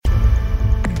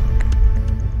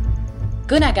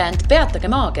Kõnekäänd Peatage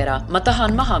maakera, ma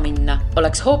tahan maha minna,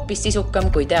 oleks hoopis sisukam,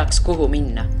 kui teaks, kuhu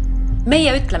minna.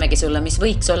 Meie ütlemegi sulle, mis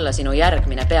võiks olla sinu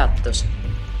järgmine peatus.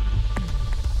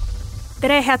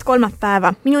 Tere, head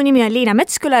kolmapäeva! Minu nimi on Liina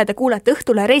Metsküla ja te kuulete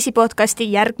Õhtule reisipodcasti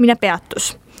Järgmine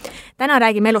peatus. Täna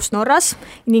räägime elust Norras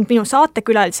ning minu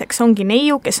saatekülaliseks ongi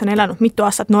Neiu, kes on elanud mitu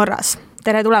aastat Norras.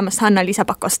 Tere tulemast, Hanna-Liisa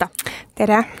Pakosta!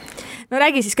 Tere! No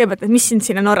räägi siis kõigepealt, et mis sind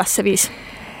sinna Norrasse viis?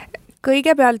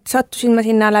 Kõigepealt sattusin ma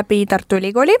sinna läbi Tartu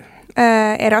Ülikooli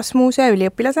Erasmuse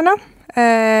üliõpilasena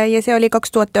ja see oli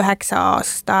 2009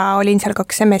 aasta, olin seal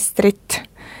 2 semestrit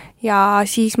ja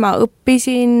siis ma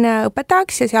õppisin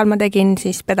õpetajaks ja seal ma tegin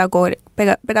siis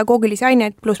pedagoogilisi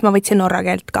aineid, pluss ma võtsin norra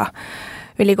keelt ka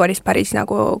ülikoolis päris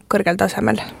nagu kõrgel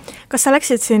tasemel. Kas sa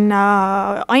läksid sinna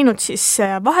ainult siis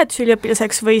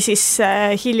vahetusüliõpilaseks või siis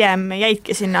hiljem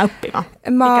jäidki sinna õppima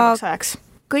pikemaks ajaks?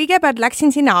 Kõigepealt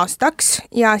läksin sinna aastaks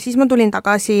ja siis ma tulin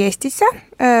tagasi Eestisse,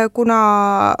 kuna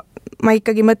ma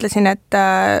ikkagi mõtlesin, et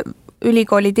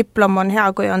ülikooli diplom on hea,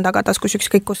 kui on tagataskus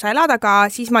ükskõik kus sa elad, aga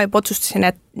siis ma juba otsustasin,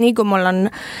 et nii kui mul on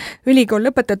ülikool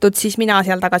lõpetatud, siis mina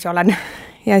seal tagasi olen.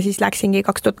 Ja siis läksingi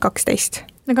 2012.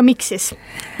 Aga miks siis?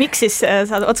 Miks siis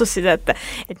sa otsustasid,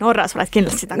 et Norras oled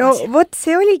kindlasti tagasi? No vot,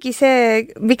 see oligi see,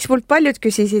 miks mult paljud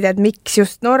küsisid, et miks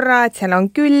just Norra, et seal on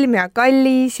külm ja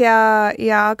kallis ja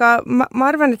aga ma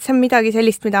arvan, et see on midagi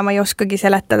sellist, mida ma ei oskagi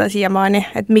seletada siiamaani,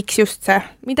 et miks just see.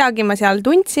 Midagi ma seal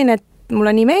tundsin, et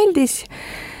mulle nii meeldis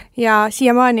ja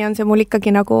siiamaani on see mul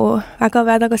ikkagi nagu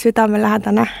väga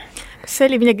südamelähedane. Kas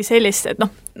see oli midagi sellist, et ma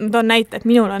toon näite, et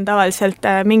minul on tavaliselt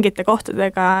mingite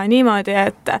kohtadega niimoodi,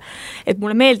 et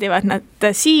mulle meeldivad nad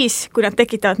siis, kui nad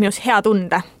tekitavad minus hea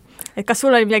tunde. Et kas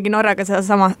sul oli midagi Norraga seda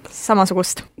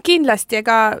samasugust? Kindlasti,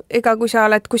 ega kui sa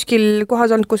oled kuskil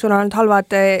kohas olnud, kus sul on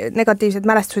halvad negatiivsed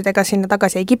mälestused, ega sinna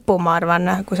tagasi ei kipu, ma arvan,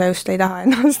 kui sa just ei taha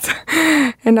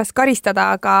ennast karistada,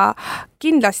 aga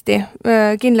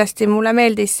kindlasti mulle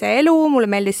meeldis see elu, mulle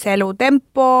meeldis see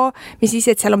elutempo, mis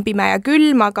siis, et seal on pime ja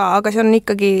külm, aga see on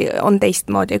ikkagi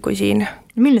teistmoodi kui siin.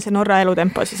 Milline see Norra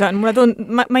elutempo siis on?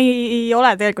 Ma ei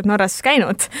ole tegelikult Norras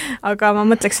käinud, aga ma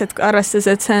mõtleks, et arvestades,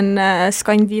 et see on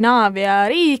Skandinaavia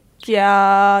riik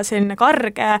ja selline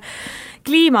karge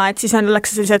kliima, et siis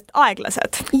oleks sellised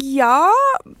aeglased.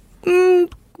 Jaa,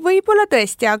 võib-olla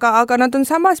tõesti, aga nad on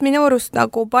samas minu arust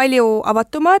nagu palju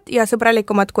avatumad ja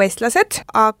sõbralikumad kui eestlased,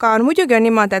 aga muidugi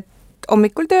on niimoodi, et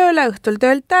hommikul tööle, õhtul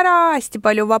töölt ära, hästi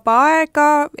palju vaba aega,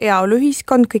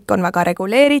 heaoluühiskond, kõik on väga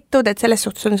reguleeritud, et selles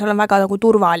suhtes on seal väga nagu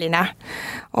turvaline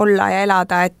olla ja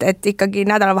elada, et ikkagi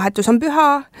nädalavahetus on püha,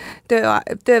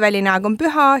 tööväline aeg on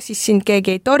püha, siis sind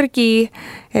keegi ei torgi,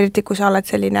 eriti kui sa oled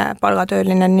selline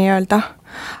palgatööline nii-öelda.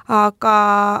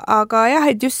 Aga jah,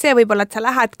 et just see võib-olla, et sa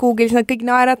lähed kuhugil, siis nad kõik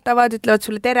naeratavad, ütlevad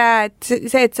sulle tere, et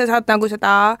see, et sa saad nagu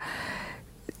seda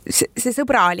see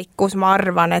sõbralikkus, ma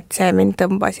arvan, et see mind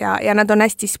tõmbas ja nad on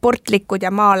hästi sportlikud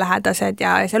ja maalähedased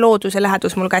ja see looduse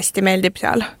lähedus mul hästi meeldib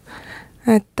seal.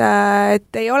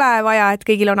 Et ei ole vaja, et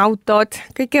kõigil on autod,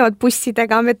 kõik käivad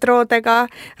bussidega, metroodega,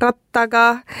 rattaga,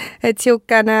 et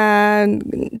siukene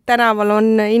tänaval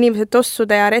on inimesed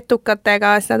tossude ja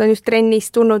retukatega, siis nad on just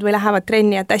trennist tulnud või lähevad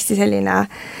trenni, et hästi selline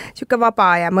siuke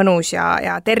vaba ja mõnus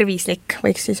ja tervislik,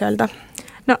 võiks siis öelda.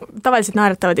 No tavaliselt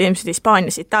naeratavad inimesed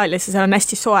Hispaanias, Itaalias ja seal on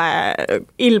hästi soe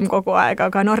ilm kogu aeg,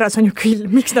 aga Norras on ju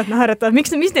külm. Miks nad naeratavad? Mis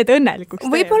neid õnnelikuks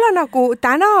teeb? Võib-olla nagu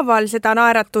tänaval seda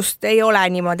naeratust ei ole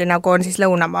niimoodi, nagu on siis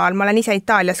lõunamaal. Ma olen ise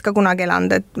Itaalias ka kunagi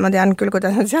elanud, et ma tean küll,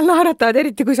 kuidas nad seal naeratavad,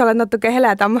 eriti kui sa oled natuke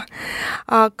heledam.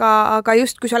 Aga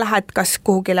just kui sa lähed kas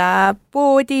kuhugile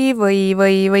poodi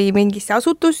või mingisse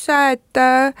asutusse, et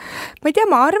ma ei tea,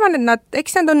 ma arvan,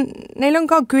 et neil on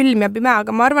ka külm ja pime,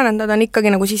 aga ma arvan, et nad on ikkagi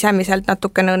nagu sisemiselt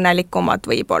natukene õnnelikumad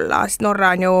võib-olla, sest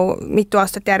Norra on ju mitu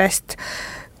aastat järjest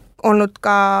olnud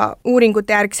ka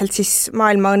uuringute järgselt siis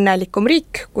maailma õnnelikum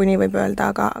riik, kui nii võib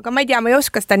öelda, aga ma ei tea, ma ei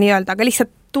oska seda nii öelda, aga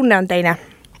lihtsalt tunne on teine.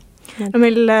 No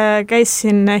meil käis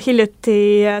siin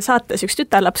hiljuti saates üks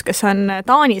tütarlaps, kes on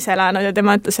Taanis elanud ja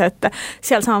tema ütles, et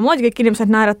seal samamoodi kõik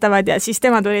inimesed naeratavad ja siis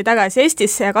tema tuli tagasi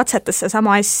Eestisse ja katsetas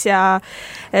sama asja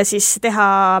siis teha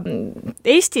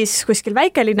Eestis kuskil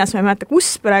väikelinnas, ma ei mäleta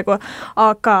kus praegu,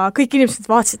 aga kõik inimesed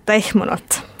vaatasid ta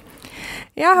ehmunult.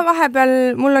 Jah,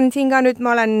 vahepeal mul on siin ka nüüd,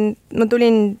 ma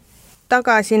tulin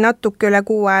tagasi natuke üle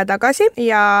 6 aja tagasi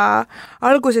ja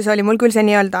alguses oli mul küll see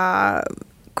nii-öelda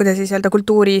kuidas siis öelda,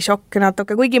 kultuurishokk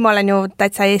natuke, kuigi ma olen ju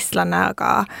täitsa eestlane,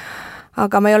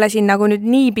 aga ma ei ole siin nagu nüüd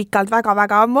nii pikalt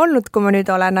väga olnud, kui ma nüüd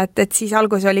olen, et siis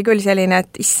algus oli küll selline,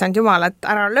 et issand jumal, et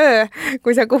ära löö,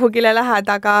 kui sa kuhugile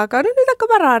lähed, aga nüüd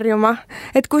hakkab ära harjuma.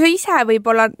 Et kui sa ise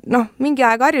võib-olla mingi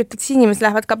aeg harjutad, siis inimesed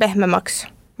lähevad ka pehmemaks,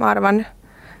 ma arvan.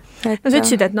 No sa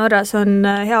ütlesid, et Norras on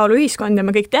heaoluühiskond ja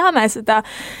me kõik teame seda,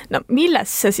 no milles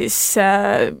see siis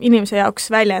inimese jaoks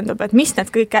väljendub, et mis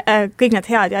need kõik need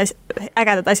head ja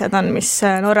ägedad asjad on, mis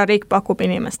Norra riik pakub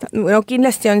inimestele? No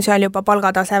kindlasti on seal juba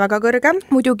palgatase väga kõrge,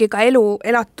 muidugi ka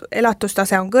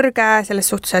elatustase on kõrge,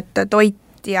 selles suhtes, et toit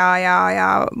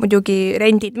ja muidugi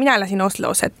rendid, mina elasin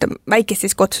Oslos, et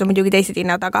väikestes kohtades on muidugi teised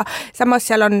hinnad, aga samas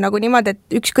seal on nagu niimoodi,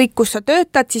 et ükskõik kus sa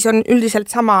töötad, siis on üldiselt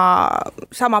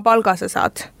sama palga sa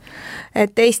saad.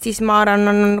 Et Eestis ma arvan,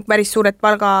 on päris suured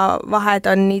palgavahed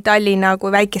on nii Tallinna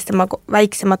kui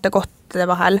väiksemate kohtade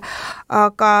vahel,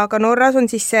 aga Norras on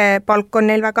siis see palk on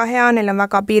neil väga hea, neil on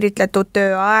väga piiritletud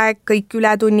tööaeg, kõik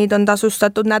ületunnid on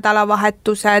tasustatud,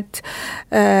 nädalavahetused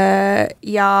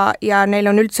ja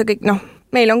neil on üldse kõik,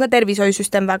 meil on ka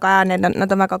tervishoiusüsteem väga hea,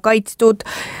 nad on väga kaitstud,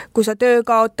 kui sa töö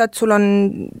kaotad, sul on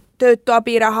töötu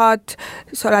abirahad,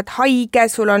 sa oled haige,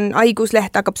 sul on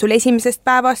haigusleht hakkab sul esimesest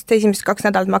päevast, esimesed 2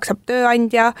 nädalat maksab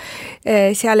tööandja,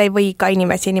 seal ei või ka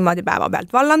inimesi niimoodi päeva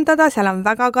pealt vallandada, seal on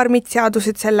väga karmid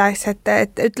seadused selles,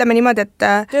 et ütleme niimoodi, et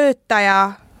töötaja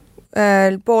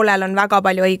poolel on väga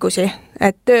palju õigusi,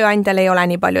 et tööandjal ei ole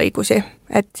nii palju õigusi,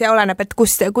 et see oleneb, et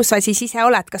kus sa siis ise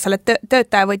oled, kas sa oled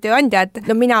töötaja või tööandja, et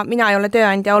mina ei ole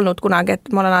tööandja olnud kunagi,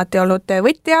 et ma olen alati olnud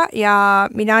töövõtja ja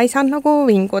mina ei saanud nagu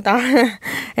vinguda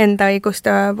enda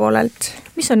õiguste poolelt.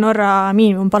 Mis on Norra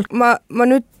miinimumpalk? Ma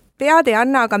nüüd pead ei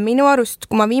anna, aga minu arust,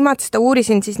 kui ma viimati seda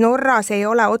uurisin, siis Norras ei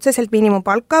ole otseselt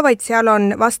miinimumpalka, vaid seal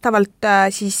on vastavalt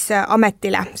siis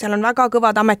ametile. Seal on väga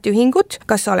kõvad ametiühingud,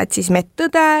 kas sa oled siis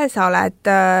medõde, sa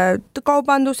oled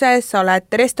kaubanduses, sa oled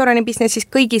restorani businessis,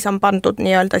 kõigis on pandud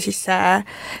nii-öelda siis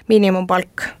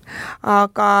miinimumpalk.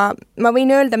 Aga ma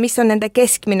võin öelda, mis on nende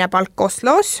keskmine palk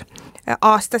Oslos,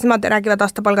 aastas, nemad räägivad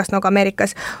aastapalgast nagu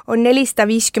Ameerikas, on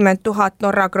 450 000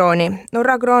 Norra krooni.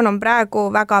 Norra kroon on praegu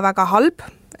väga-väga halb,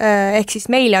 ehk siis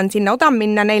meile on sinna odav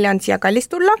minna, neile on siia kallis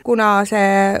tulla, kuna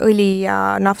see õli ja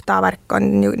naftavärk on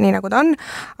nii nagu ta on,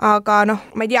 aga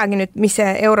ma ei teagi nüüd, mis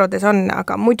see eurodes on,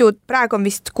 aga muidu praegu on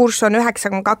vist kurss on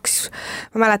 9,2,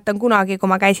 ma mäletan kunagi, kui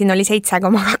ma käisin, oli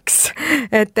 7,2,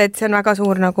 et see on väga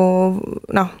suur nagu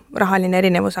rahaline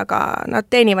erinevus, aga nad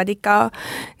teenivad ikka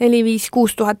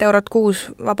 4-5-6 tuhat eurot kuus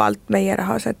vabalt meie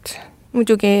rahas, et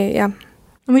muidugi jah.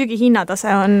 Muidugi hinnatase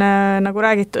on nagu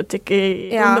räägitud ikkagi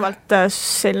tunduvalt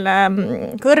selle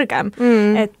kõrgem,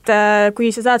 et kui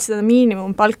sa saad seda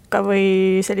miinimumpalka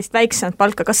või sellist väiksemat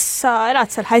palka, kas sa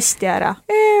elad seal hästi ära?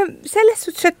 Selles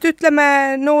suhtes, et ütleme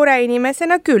noore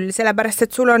inimesena küll, sellepärast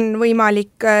et sul on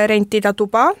võimalik rentida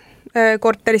tuba,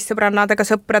 korteris sõbrannadega,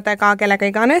 sõpradega, kellega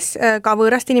iganes, ka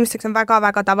võõrast inimesteks on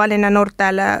väga-väga tavaline,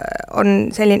 noortel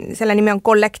on selle nimi on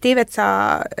kollektiiv, et sa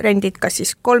rendid kas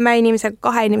siis 3 inimesega,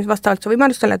 2 inimesega vastavalt su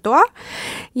võimalustele toa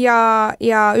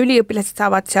ja üliõpilased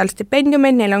saavad seal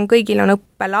stipendiumid, neil on kõigil on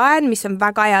õppelaen, mis on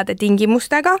väga heade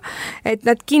tingimustega, et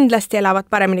nad kindlasti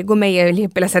elavad paremini kui meie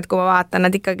üliõpilased, kui ma vaatan,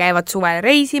 nad ikka käivad suvel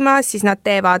reisimas, siis nad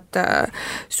teevad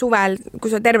suvel,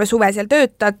 kui sa terve suve seal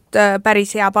töötad,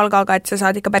 päris hea palgaga, et sa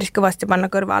saad ikka päris kõvasti panna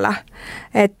kõrvale,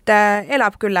 et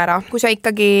elab küll ära, kui sa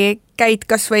ikkagi käid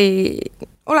kas või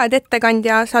oled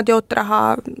ettekandja, saad jootraha,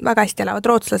 väga hästi elavad,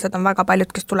 rootslased on väga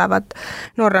paljud, kes tulevad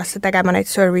Norrasse tegema neid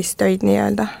service töid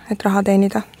nii-öelda, et raha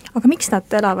teenida. Aga miks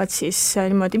nad elavad siis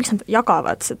niimoodi, miks nad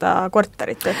jagavad seda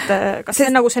korterit, et kas see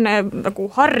on nagu selline nagu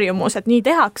harjumus, et nii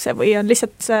tehakse või on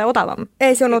lihtsalt see odavam?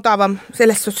 Ei, see on odavam,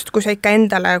 selles suhtes, et kui sa ikka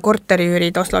endale korteri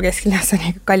üürid Oslo kesklinnas on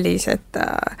ikka kallis, et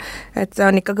see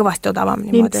on ikka kõvasti odavam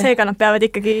niimoodi. Seega nad peavad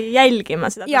ikkagi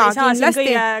jälgima seda, jaa, kindlasti,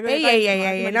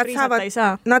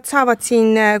 nad saavad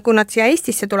siin, kui nad siia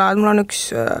Eestisse tulevad, mul on üks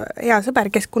hea sõber,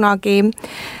 kes kunagi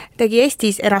tegi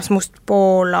Eestis Erasmust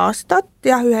pool aastat,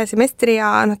 jah, 1 semestri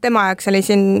ja tema jaoks oli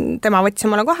siin, tema võttis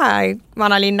omale kohe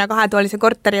vanalinna 2-toalise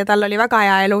korteri ja tal oli väga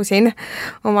hea elu siin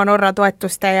oma Norra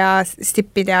toetuste ja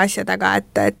stippide ja asjadega,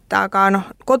 et aga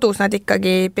kodus nad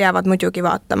ikkagi peavad muidugi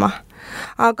vaatama.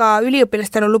 Aga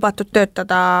üliõpilastel on lubatud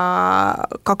töötada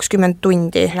 20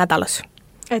 tundi nädalas.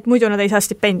 Et muidu nad ei saa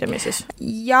stipendiumi siis?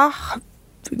 Jah,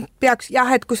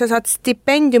 et kui sa saad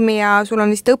stipendiumi ja sul on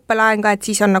vist õppelaen ka, et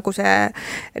siis on nagu see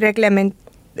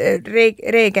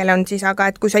reegel on siis,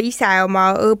 aga et kui sa ise oma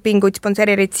õpinguid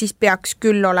sponsoreerid, siis peaks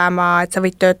küll olema, et sa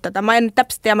võid töötada. Ma ei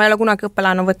täpselt tea, ma ei ole kunagi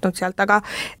õppelaenu võtnud sealt, aga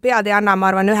pead ei anna,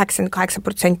 ma arvan,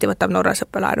 98% võtab Norras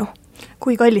õppelaenu.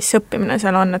 Kui kallis see õppimine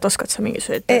seal on, et oskad sa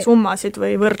mingisuguseid summasid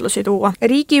või võrdlusi tuua?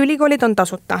 Riigiülikoolid on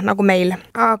tasuta, nagu meil,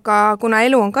 aga kuna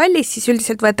elu on kallis, siis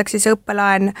üldiselt võetakse see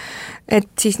õppelaen,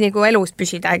 et siis nagu elus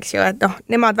püsida, eks ju, et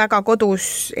nemad väga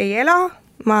kodus ei ela,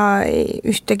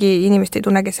 ühtegi inimest ei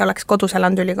tunne, kes oleks kodus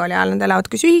elanud ülikooli ajal, nad elavad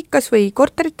kas ühikas või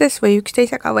korterites või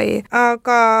üksteisega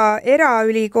aga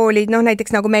eraülikoolid,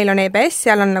 näiteks nagu meil on EBS,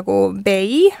 seal on nagu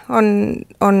BI,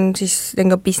 on siis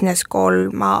business school,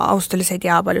 ma ausalt öeldes ei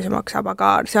tea, palju see maksab,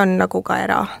 aga see on nagu ka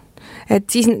era. Et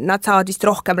siis nad saavad vist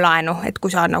rohkem laenu, et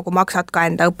kui sa nagu maksad ka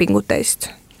enda õpingute eest.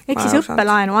 Ehk siis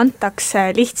õppelaenu antakse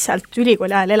lihtsalt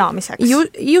ülikooli ajal elamiseks?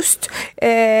 Just,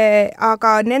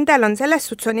 aga nendel on selles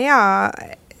suhtes on hea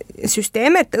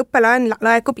süsteem, et õppelaen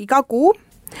laekub iga kuu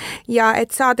ja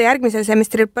et saada järgmisel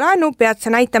semestri õppelaenu, pead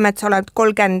sa näitama, et sa oled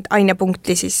 30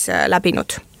 ainepunkti siis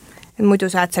läbinud.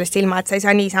 Muidu sa jääd sellest ilma, et sa ei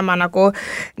saa niisama nagu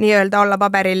nii-öelda olla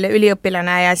paberil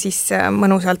üliõpilane ja siis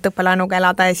mõnusalt õppelaenuga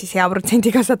elada ja siis hea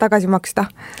protsendiga sa tagasi maksta.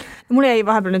 Mul jäi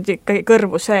vahepeal nüüd ikkagi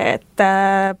kõrvu see, et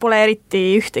pole eriti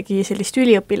ühtegi sellist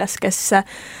üliõpilast, kes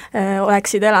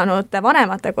oleksid elanud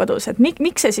vanemate kodus, et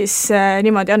miks see siis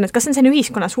niimoodi on, et kas see on selline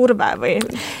ühiskonna surve või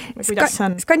kuidas see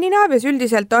on? Skandinaavias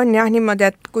üldiselt on jah niimoodi,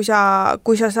 et kui sa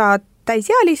saad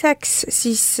täisealiseks,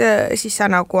 siis sa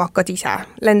nagu hakkad ise,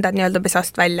 lendad nii-öelda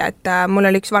pesast välja, et mul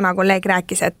oli üks vana kolleeg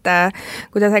rääkis, et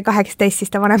kui ta sai 18,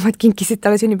 siis ta vanemad kinkisid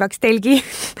talle sünnipäevaks telgi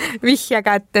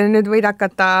vihjega, et nüüd võid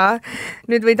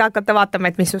hakata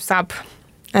vaatama, et mis sust saab.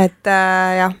 Et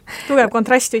jah. Tugev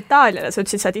kontrast Itaaliale, sa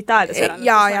ütlesid, sa oled Itaalias elanud.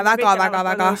 Ja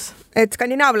väga. Et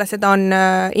skandinaavlased on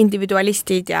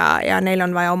individualistid ja neil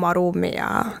on vaja oma ruumi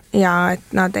ja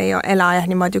et nad ei ela jah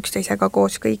niimoodi üksteisega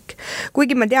koos kõik.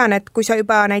 Kuigi ma tean, et kui sa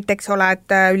juba näiteks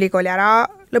oled ülikooli ära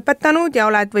lõpetanud ja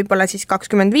oled võib-olla siis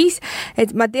 25,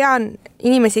 et ma tean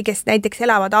inimesi, kes näiteks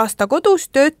elavad aasta kodus,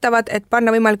 töötavad, et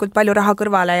panna võimalikult palju raha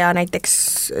kõrvale ja näiteks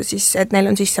siis, et neil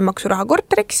on sissemaksuraha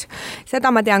korteriks.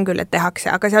 Seda ma tean küll, et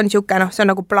tehakse, aga see on niisugune, see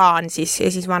on nagu plaan siis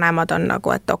ja siis vanemad on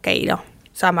nagu, et okei,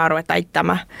 saame aru, et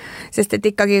aitame. Sest et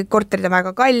ikkagi korterid on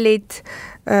väga kallid,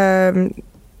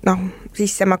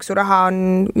 sissemaksuraha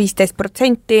on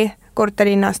 15%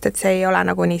 korterinnast, et see ei ole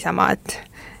nagu niisama, et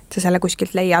sa selle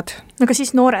kuskilt leiad. Aga siis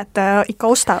noored ikka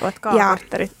ostavad ka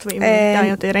korterit või mitte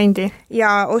ainult ei rendi?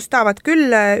 Ja ostavad küll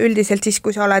üldiselt siis,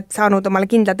 kui sa oled saanud omale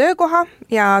kindla töökoha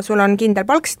ja sul on kindel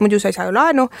palk, sest muidu sa ei saa ju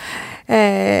laenu.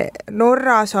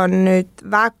 Norras on nüüd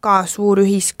väga suur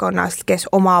ühiskonnast, kes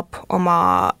omab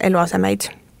oma eluasemeid.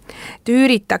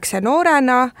 Tüüritakse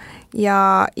noorena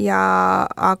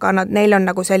aga neil on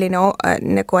nagu selline,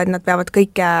 nagu et nad peavad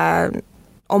kõike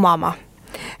omama.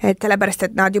 Et sellepärast,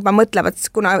 et nad juba mõtlevad,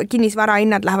 kuna kinnisvara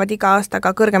hinnad lähevad iga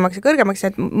aastaga kõrgemaks ja kõrgemaks,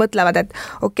 et mõtlevad, et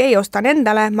okei, ostan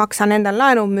endale, maksan endale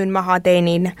laenu, müün maha,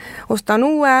 teenin, ostan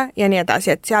uue ja nii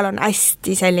edasi, et seal on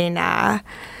hästi selline,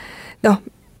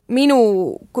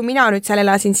 kui mina nüüd seal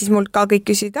elasin, siis mult ka kõik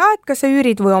küsisid, et kas sa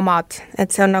üürid või omad,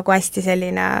 et see on nagu hästi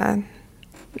selline,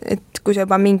 et kui sa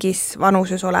juba mingis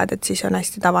vanuses oled, et siis on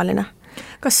hästi tavaline.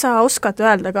 Kas sa oskad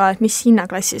öelda ka, et mis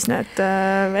hinnaklassis need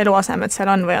eluasemed seal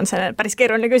on või on see päris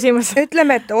keeruline küsimus?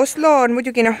 Ütleme, et Oslo on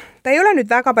muidugi, ta ei ole nüüd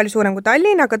väga palju suurem kui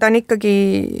Tallinn, aga ta on ikkagi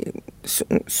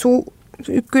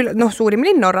suurim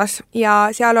linn Norras ja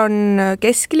seal on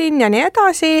kesklinn ja nii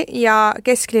edasi ja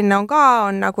kesklinn on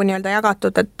nagu nii-öelda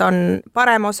jagatud, et on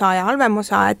parem osa ja halvem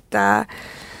osa, et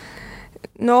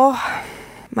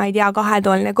ma ei tea,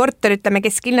 2-toaline korter, ütleme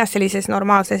kesklinnas sellises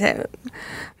normaalses,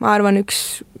 ma arvan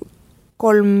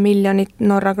 3 miljonit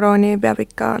Norra krooni peab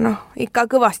ikka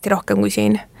kõvasti rohkem kui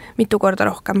siin, mitu korda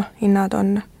rohkem hinnad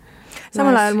on.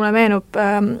 Samal ajal mulle meenub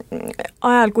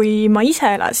ajal, kui ma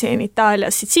ise elasin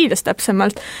Itaalias, Sitsiilias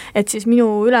täpsemalt, et siis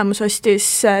minu ülemus ostis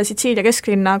Sitsiilia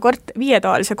kesklinna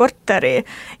 5-toalise korteri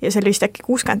ja see oli vist äkki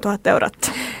 60 000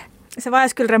 eurot. See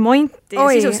vajas küll remonti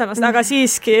sisustamast, aga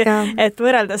siiski, et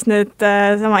võrreldes nüüd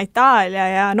sama Itaalia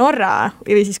ja Norra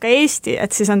või siis ka Eesti,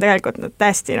 et siis on tegelikult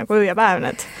täiesti nagu öö ja päev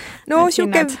need.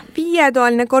 Siuke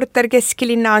 5-toaline korter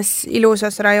kesklinnas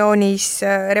ilusas rajoonis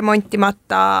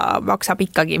remontimata maksab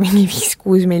ikkagi mingi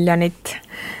 5-6 miljonit.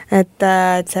 Et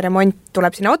see remont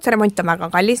tuleb sinna otsa, remont on väga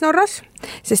kallis Norras,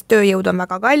 sest tööjõud on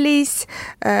väga kallis,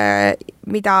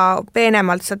 mida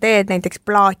peenemalt sa teed, näiteks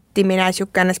plaatimine,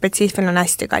 siukene spetsiifiline on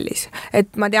hästi kallis.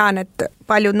 Et ma tean, et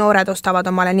paljud noored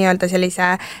ostavad omale nii-öelda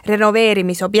sellise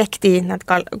renoveerimisobjekti, nad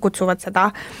kutsuvad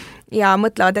seda, ja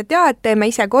mõtlevad, et et teeme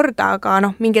ise korda,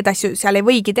 aga mingeid asju seal ei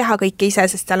võigi teha kõike ise,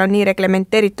 sest seal on nii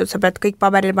reglementeeritud, sa pead kõik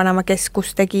paberil panema, kes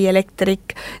kus tegi,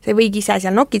 elektrik, sa ei võigi ise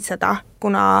seal nokitseda,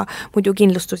 kuna muidu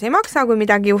kindlustus ei maksa, kui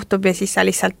midagi juhtub ja siis sa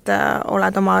lihtsalt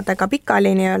oled omadega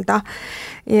pikali nii-öelda.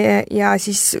 Ja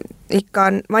siis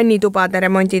ikka vannitubade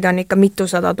remondid on ikka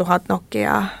mitusada 000 nokki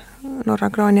ja Norra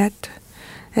krooni,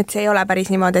 et see ei ole päris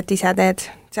niimoodi, et ise teed.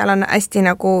 Seal on hästi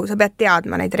nagu, sa pead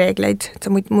teadma neid reegleid, et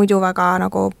sa muidu väga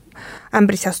nagu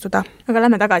ämbrisse astuda. Aga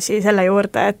lähme tagasi selle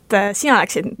juurde, et sina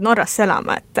läksid Norrasse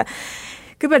elama, et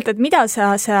Kõigepealt, et mida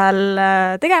sa seal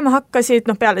tegema hakkasid,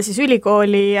 peale siis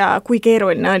ülikooli ja kui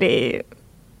keeruline oli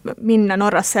minna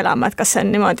Norrasse elama, et kas see on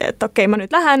niimoodi, et okei, ma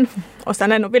nüüd lähen, ostan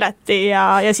lennupileti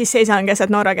ja siis seisan keset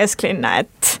Norra kesklinna,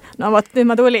 et no vot, nüüd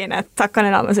ma tulin, et hakkan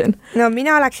elama siin. No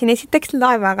mina läksin esiteks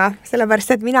laevaga,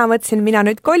 sellepärast, et mina mõtlesin, mina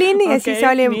nüüd kolin ja siis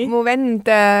oli mu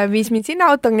vend viis mind sinna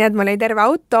autoga, nii et mul oli terve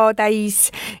auto täis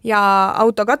ja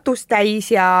auto katus täis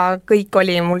ja kõik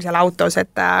oli mul seal autos,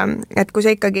 et kui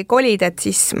sa ikkagi kolid, et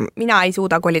siis mina ei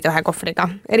suuda kolida ühe kohvriga,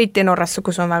 eriti Norrasse,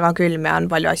 kus on väga külm ja on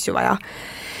palju asju vaja.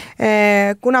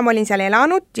 Kuna ma olin seal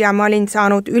elanud ja ma olin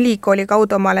saanud ülikooli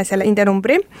kaudu omale selle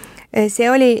ID-numbri, see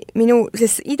oli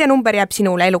sest ID-number jääb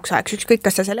sinule eluks ajaks, ükskõik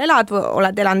kas sa seal elad või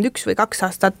oled elanud 1 või 2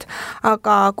 aastat,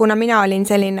 aga kuna mina olin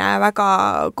selline väga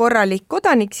korralik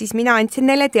kodanik, siis mina andsin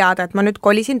neile teada, et ma nüüd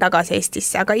kolisin tagasi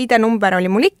Eestisse, aga ID-number oli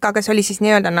mul ikka, aga see oli siis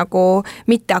nii-öelda nagu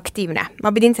mitteaktiivne,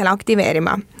 ma pidin selle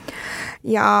aktiveerima.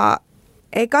 Ja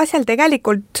ega seal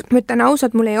tegelikult, ma ütlen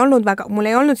ausalt, mul ei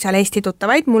olnud seal Eesti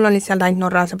tuttavaid, mul olid seal ainult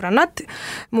Norra sõbrannad,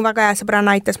 mu väga hea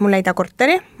sõbranna aitas mul leida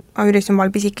korteri, ma üritasin val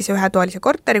pisikese ühetoalise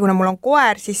korteri, kuna mul on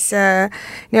koer, siis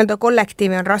nii-öelda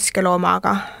kollektiivi on raske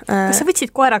loomaga. Kas sa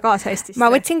võtsid koera kaasa Eestist?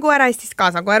 Ma võtsin koera Eestist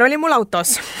kaasa, koer oli mul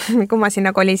autos, kui ma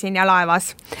sinna kolisin ja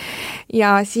laevas.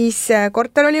 Ja siis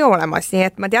korter oli olemas, nii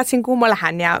et ma teadsin, kuhu ma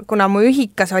lähen ja kuna mu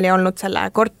ühikas oli olnud selle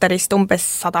korterist umbes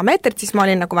 100 meetrit, siis ma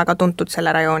olin nagu väga tuntud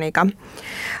selle rajooniga.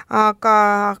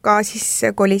 Aga siis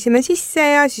kolisime sisse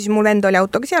ja siis mul enda oli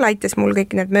autoga seal, aitas mul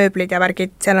kõik need mööblid ja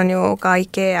värgid, seal on ju ka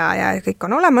IKEA ja kõik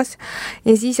on olemas.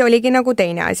 Ja siis oligi nagu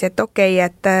teine asi, et okei,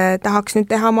 et tahaks nüüd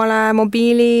teha omale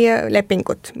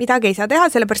mobiililepingut. Midagi ei saa teha,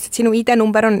 sellepärast, et sinu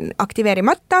ID-number on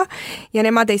aktiveerimata ja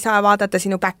nemad ei saa vaadata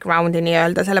sinu backgroundi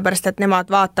nii-öelda, sellepärast, et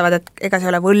nemad vaatavad, et ega see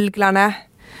ole võlglane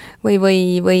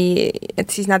või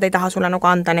et siis nad ei taha sulle nagu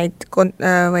anda neid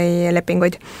või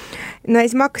lepinguid. No ja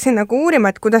siis ma hakkasin nagu uurima,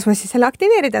 et kuidas ma siis selle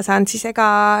aktiveerida saan, siis ega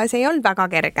see ei olnud väga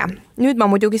kerge. Nüüd ma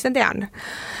muidugi seda tean,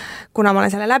 kuna ma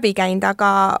olen selle läbi käinud,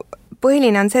 aga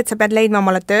põhiline on see, et sa pead leidma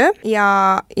omale töö ja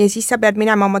siis sa pead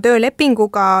minema oma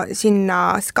töölepinguga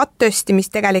sinna SCAT-östi, mis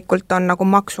tegelikult on nagu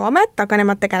maksuamet, aga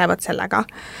nemad tegelevad sellega.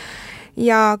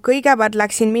 Ja kõigepealt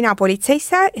läksin mina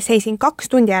politseisse, seisin 2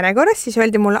 tundi järjekorras, siis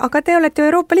öeldi mulle, aga te olete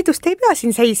Euroopa Liidust, te ei pea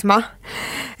siin seisma.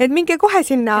 Et minge kohe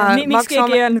sinna miks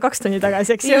keegi on 2 tundi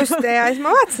tagasi, eks just, ja siis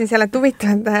ma vaatasin seal, et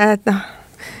huvitav, et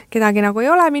kedagi nagu ei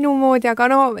ole minu moodi, aga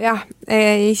no jah,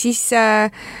 siis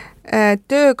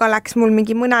tööga läks mul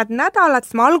mingi mõned nädalad,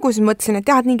 sest ma alguses mõtlesin,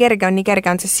 et jah, et nii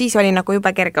kerge on, sest siis oli nagu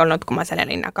jube kerge olnud, kui ma selle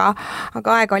olin, aga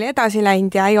aeg oli edasi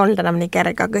läinud ja ei olnud enam nii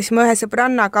kerge, aga siis ma ühe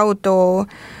sõbranna kaudu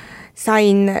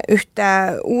sain ühte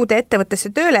uude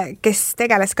ettevõttesse tööle, kes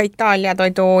tegeles ka Itaalia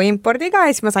toidu impordiga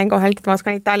ja siis ma sain kohe, et ma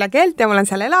oskan itaalia keelt ja mul on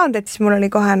seal elanud, et siis mul oli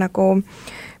kohe nagu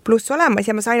pluss olemas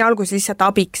ja ma sain alguses lihtsalt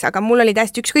abiks, aga mul oli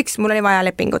täiesti ükskõik, mul oli vaja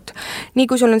lepingut. Nii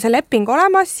kui sul on see leping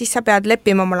olemas, siis sa pead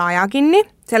leppima omale aja kinni,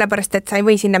 sellepärast, et sa ei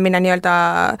või sinna minna nii-öelda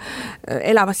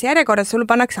elavasse järjekorda, sul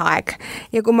pannakse aeg.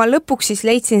 Ja kui ma lõpuks siis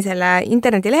leidsin selle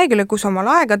internetilehekülje, kus omal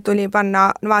aega tuli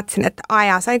panna, vaatasin, et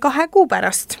aja sai 2 kuu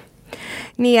pärast.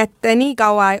 Nii et nii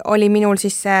kaua oli minul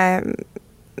siis see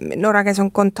Norra keeles on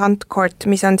contant court,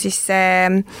 mis on siis see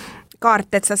kaart,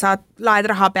 et sa saad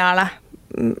laed raha peale,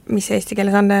 mis eesti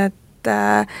keeles on, et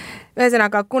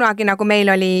ühesõnaga kunagi nagu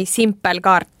meil oli simple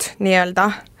kaart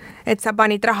nii-öelda, et sa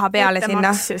panid raha peale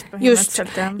sinna. Just,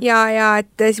 ja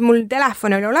et siis mul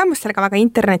telefon oli olemas, sellega väga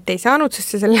internet ei saanud,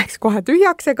 sest see läks kohe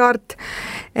tühjaks see kaart.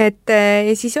 Et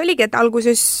ja siis oligi, et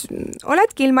alguses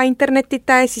oledki ilma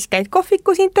internetita ja siis käid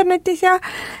kohvikus internetis ja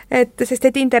sest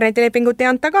et internetilepingut ei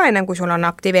anta ka ennem, kui sul on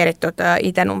aktiveeritud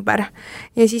ID-number.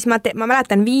 Ja siis ma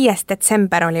mäletan 5.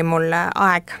 detsember oli mul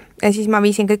aeg ja siis ma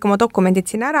viisin kõik oma dokumendid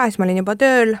sinna ära, siis ma olin juba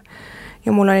tööl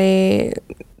ja mul oli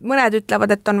mõned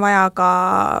ütlevad, et on vaja ka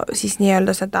siis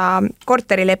nii-öelda seda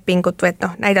korterilepingut või et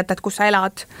näidata, et kus sa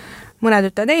elad.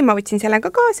 Mõned ütlevad, ei, ma võtsin sellega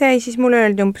kaasa ja siis mulle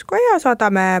öeldi umbes, kui hea,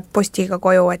 saadame postiga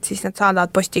koju, et siis nad saadavad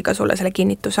postiga sulle selle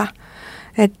kinnituse.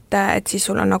 Et siis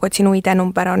sul on nagu, et sinu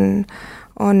ID-number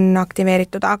on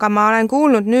aktiveeritud, aga ma olen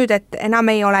kuulnud nüüd, et enam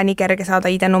ei ole nii kerge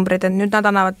saada ID-numbrid, et nüüd nad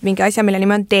annavad mingi asja, mille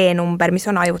nimi on D-number, mis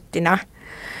on ajutine.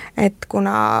 Et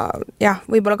kuna jah,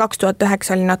 võib-olla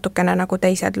 2009 oli natukene nagu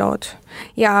teised lood.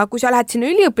 Ja kui sa lähed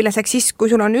sinna üliõpilaseks, siis kui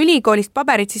sul on ülikoolist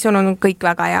paberid, siis on kõik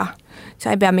väga hea.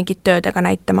 Sa ei pea mingit töödega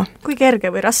näitama. Kui kerge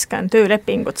või raske on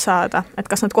töölepingut saada? Et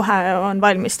kas nad kohe on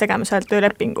valmis tegema seal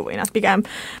töölepingu või nad pigem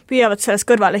püüavad sellest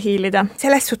kõrvale hiilida?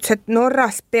 Selles suhtes, et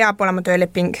Norras peab olema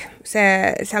tööleping.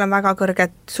 Seal on väga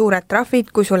kõrged suured trahvid,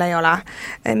 kui sul ei ole.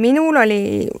 Minul oli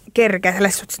kerge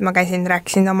selles suhtes, et ma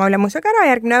rääkisin oma ülemusega ära,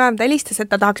 järgmine päev ta helistas, et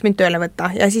ta tahaks mind tööle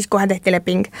võtta ja siis kohe tehti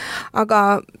leping.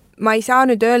 Aga ma ei saa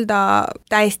nüüd öelda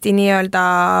täiesti nii-öelda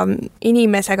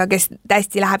inimesega, kes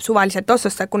täiesti läheb suvaliselt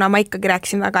otsast, kuna ma ikkagi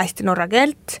rääkisin väga hästi norra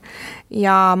keelt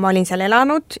ja ma olin seal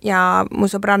elanud ja mu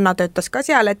sõbranna töötas ka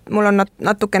seal, et mul on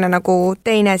natukene nagu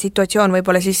teine situatsioon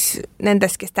võib-olla siis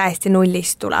nendest, kes täiesti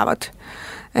nullist tulevad.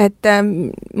 Et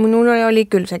mul oli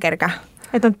küll see kerge.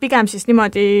 Et nad pigem siis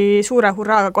niimoodi suure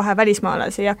hurraaga kohe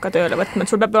välismaalasi ei hakka tööle võtma,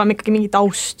 et sul peab olema ikkagi mingi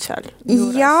taust seal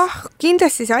juures. Jah,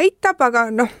 kindlasti see aitab,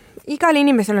 aga igal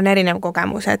inimesel on erinev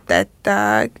kogemus, et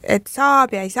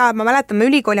saab ja ei saa. Ma mäletan, ma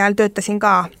ülikooli ajal töötasin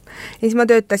ka. Ja siis ma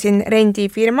töötasin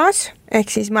rendifirmas,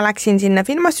 ehk siis ma läksin sinna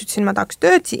firmas, ütlesin, ma tahaks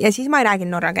tööd ja siis ma ei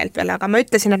räägin norra keelt veel, aga ma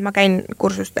ütlesin, et ma käin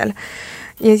kursustel.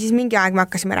 Ja siis mingi aeg me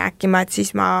hakkasime rääkima, et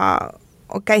siis ma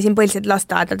käisin põhiliselt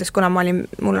lasteaedades, kuna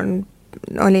mul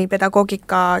oli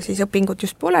pedagoogika siis õpingud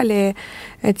just pooleli,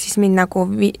 et siis mind nagu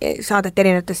saadeti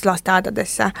erinevatesse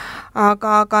lasteaedadesse.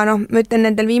 Aga ma ütlen,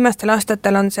 nendel viimastel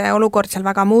aastatel on see olukord seal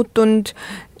väga muutunud.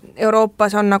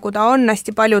 Euroopas on nagu ta on,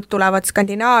 hästi paljud tulevad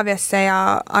Skandinaaviasse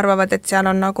ja arvavad, et seal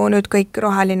on nagu nüüd kõik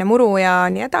roheline muru ja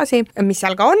nii edasi, mis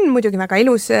seal ka on, muidugi väga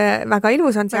ilus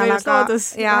on seal,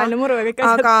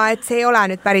 aga et see ei ole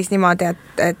nüüd päris niimoodi,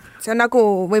 et see on nagu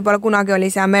võib-olla kunagi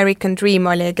oli see American Dream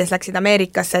oli, kes läksid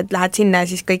Ameerikasse, et lähed sinna ja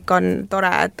siis kõik on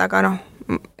tore, et aga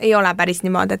ei ole päris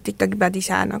niimoodi, et ikkagi pead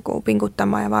ise nagu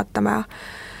pingutama ja vaatama ja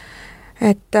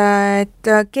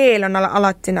et keel on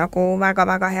alati nagu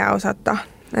väga-väga hea osata.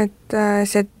 Et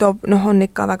see toob, on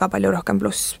ikka väga palju rohkem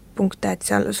plusspunkte, et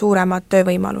seal suuremad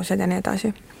töövõimalused ja nii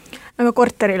edasi. Aga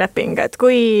korterileping, et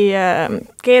kui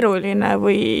keeruline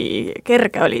või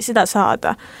kerge oli seda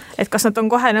saada, et kas nad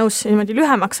on kohe nõus niimoodi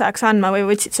lühemaks ajaks andma või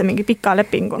võtsid see mingi pika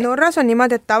lepingu? Norras on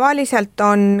niimoodi, et tavaliselt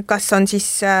on, kas on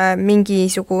siis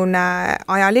mingisugune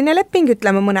ajaline leping,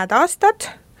 ütleme mõned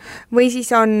aastad, või siis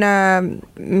on,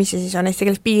 mis see siis on eesti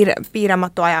keeles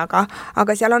piiramatu ajaga,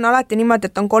 aga seal on alati niimoodi,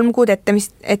 et on 3 kuud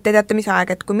etteteatamise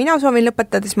aeg, et kui mina soovin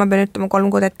lõpetada, siis ma pean ütlema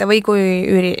 3 kuud ette või kui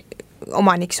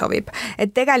omanik soovib. Et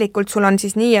tegelikult sul on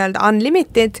siis nii-öelda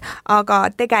unlimited, aga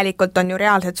tegelikult on ju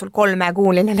reaalselt sul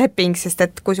 3-kuuline leping, sest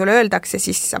et kui sulle öeldakse,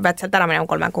 siis sa pead sealt ära minema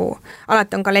 3 kuu.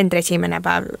 Alati on kalendri esimene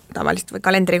päev tavaliselt või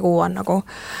kalendrikuu on nagu.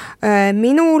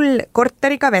 Minul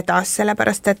korteriga vedas,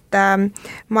 sellepärast et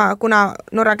kuna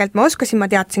norra keelt ma oskasin, ma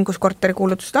teadsin, kus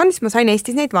korterikuulutused on, siis ma sain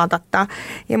Eestis neid vaadata.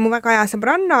 Ja mu väga hea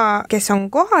sõbranna, kes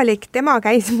on kohalik, tema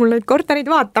käis mul neid korterid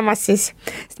vaatamas siis,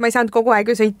 sest ma ei saanud kogu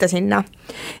aeg ju sõita sinna.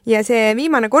 Ja see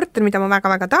viimane korter, mida ma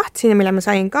väga-väga tahtsin ja mille ma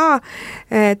sain ka,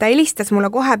 ta helistas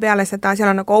mulle kohe peale seda,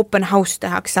 seal on nagu open house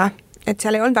tehakse. Et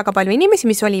seal ei olnud väga palju inimesi,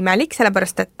 mis oli imelik,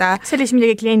 sellepärast, et see oli siis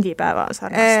midagi kliendipäeva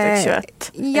sarnast, eks ju, et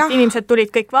inimesed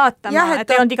tulid kõik vaatama, et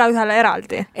ei olnud iga ühele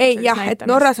eraldi. Ei, et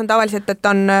Norras on tavaliselt, et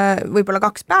on võib-olla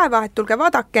 2 päeva, et tulge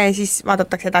vaadake ja siis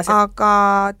vaadatakse edasi. Aga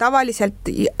tavaliselt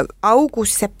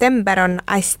august-september on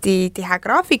hästi tihe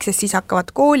graafik, sest siis hakkavad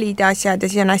koolid ja asjad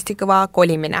ja siis on hästi kõva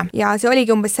kolimine. Ja see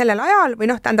oligi umbes sellel ajal, või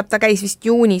tähendab, ta käis vist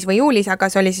juunis või juulis, aga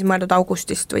see oli siis mõeldud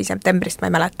augustist või septembrist, ma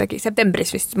ei mäletagi.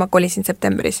 Septembris vist, ma kolisin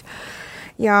septembris.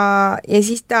 Ja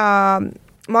siis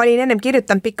ma olin ennem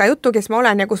kirjutanud pika jutu, kes ma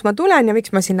olen ja kus ma tulen ja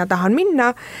miks ma sinna tahan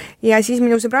minna ja siis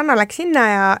minu sõbranna läks sinna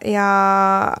ja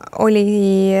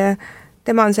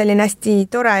tema on selline hästi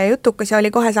tore ja jutukas ja oli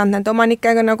kohe saanud nende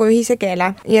omanikega nagu ühise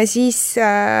keele ja siis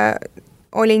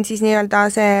olin siis nii-öelda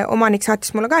see omanik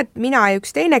saatis mulle ka, et mina ja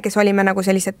üks teine, kes olime nagu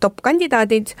sellised top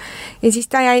kandidaadid ja siis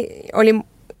ta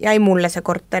jäi mulle see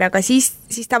korter, aga siis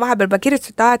ta vahepeal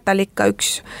kirjutas, et tal ikka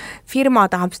üks firma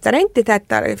tahab seda rentida,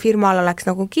 et firmal oleks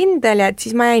nagu kindel ja et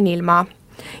siis ma jäin ilma.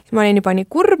 Siis ma olin juba nii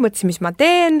kurb, mõtlesin, mis ma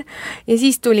teen ja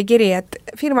siis tuli kiri, et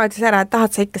firma ütles ära, et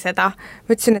tahad sa ikka seda?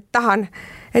 Ma ütlesin, et tahan.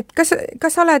 Et kas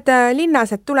sa oled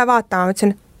linnas, et tule vaatama? Ma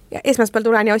ütlesin, ja esmaspäeval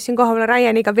tulen ja ostsin kohapeal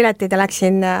Ryaniga piletid ja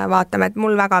läksin vaatama, et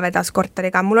mul väga vedas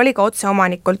korteriga. Mul oli ka otse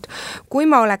omanikult. Kui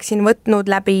ma oleksin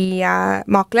võtnud läbi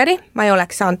maakleri, ma ei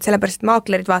oleks saanud, sellepärast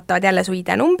maaklerid vaatavad jälle su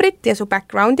ID-numbrit ja su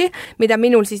backgroundi, mida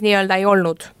minul siis nii-öelda ei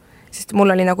olnud. Sest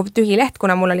mul oli nagu tühi leht,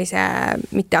 kuna mul oli see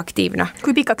mitteaktiivne.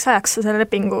 Kui pikaks ajaks sa selle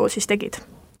lepingu siis tegid?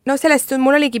 No sellest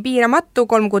mul oligi piiramatu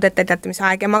 3 kuud etteteatamise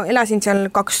aeg ja ma elasin seal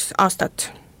 2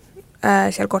 aastat.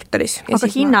 Seal korteris. Aga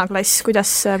hinnaklass,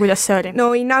 kuidas see oli? No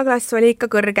hinnaklass oli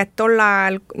ikka kõrge, et tol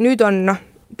ajal, nüüd on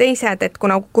teised, et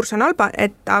kuna kurss on halba,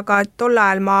 aga tol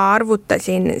ajal ma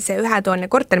arvutasin see ühetoaline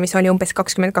korter, mis oli umbes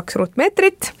 22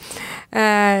 ruutmeetrit,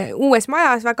 uues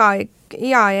majas väga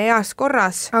hea ja heas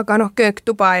korras, aga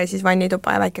kööktuba ja siis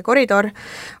vannituba ja väike koridor,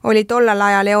 oli tollal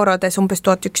ajal eurodes umbes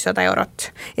 1100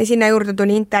 eurot. Ja sinna juurde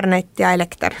tuli internet ja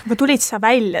elekter. Aga tulid sa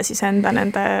välja siis enda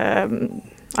nende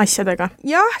asjadega?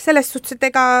 Jah, selles suhtes, et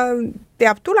ega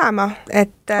peab tulema,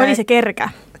 et oli see kerge?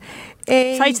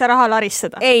 Said sa raha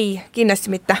laristada? Ei,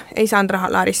 kindlasti mitte, ei saanud raha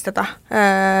laristada,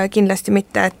 kindlasti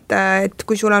mitte, et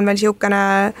kui sul on veel siukene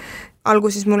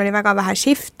alguses mul oli väga vähe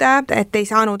shift'e, et ei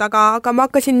saanud, aga ma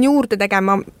hakkasin juurde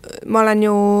tegema, ma olen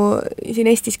ju siin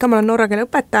Eestis ka, ma olen norra keele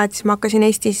õpetaja, et siis ma hakkasin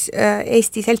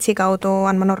Eesti seltsi kaudu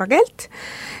andma norra keelt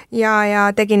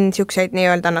ja tegin siukseid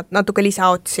nii-öelda natuke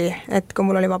lisaotsi, et kui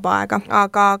mul oli vaba aega,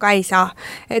 aga ei saa.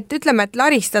 Et ütleme, et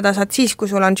laristada saad siis, kui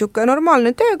sul on siuke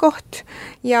normaalne töökoht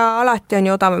ja alati on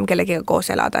ju odavam kellegiga koos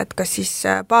elada, et kas siis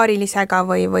paarilisega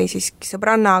või siis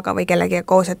sõbrannaga või kellegiga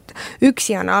koos, et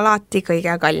üksi on alati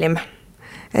kõige kallim.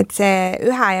 Et see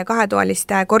 1- ja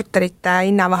 2-toaliste korterite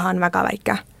hinnavahe on väga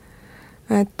väike.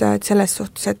 Et selles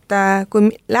suhtes, et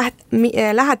kui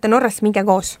lähete Norrasse, minge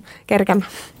koos, kergem.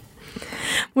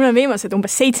 Mul on viimased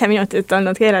umbes 7 minutit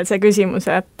olnud keelel see küsimus,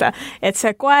 et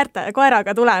see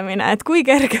koeraga tulemine, et kui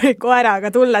kerge oli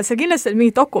koeraga tulla, see kindlasti on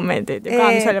mingid dokumendid ja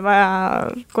ka, mis oli vaja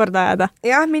korda ajada.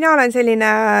 Jah, mina olen selline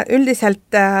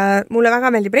üldiselt, mulle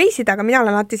väga meeldib reisida, aga mina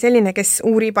olen alati selline, kes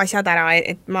uurib asjad ära,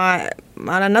 et ma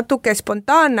olen natuke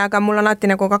spontaanne, aga mul on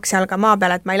alati nagu 2 jalga maa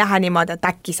peal, et ma ei lähe niimoodi,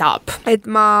 et äkki saab. Et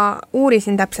ma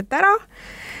uurisin täpselt ära,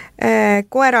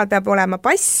 koeral peab olema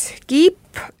pass, kiip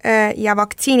ja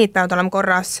vaktsiinid peavad olema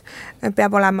korras,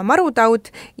 peab olema marutaud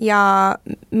ja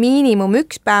miinimum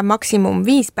 1 päev, maksimum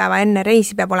 5 päeva enne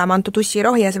reisi peab olema antud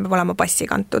ussirohi ja see peab olema passi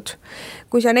kantud.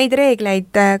 Kui sa neid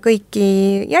reegleid kõiki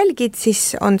jälgid,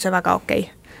 siis on see väga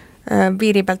okei.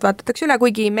 Piiri pealt vaatatakse üle,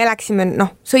 kuigi me läksime,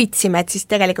 sõitsime, et siis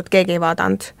tegelikult keegi ei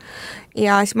vaadanud.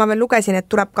 Ja siis ma veel lugesin, et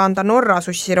tuleb ka anda Norra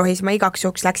ussirohis, ma igaks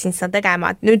juhuks läksin seda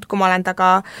tegema, et nüüd, kui ma olen taga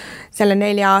selle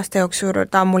 4 aasta jooksul,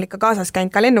 ta on mul ikka kaasas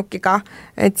käinud ka lennukiga,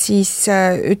 et siis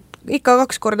ikka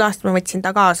 2 korda aastat ma võtsin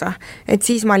ta kaasa, et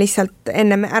siis ma lihtsalt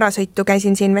enne ärasõitu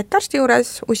käisin siin vetarsti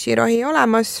juures, ussirohi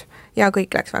olemas ja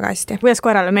kõik läks väga hästi. Kuidas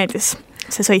koerale meeldis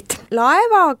see sõit?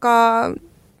 Laevaga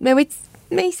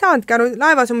me ei saanudki aru,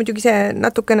 laevas on muidugi see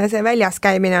natukene see väljas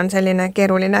käimine on selline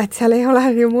keeruline, et seal ei ole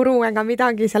ju muru ega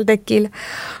midagi seal tekil.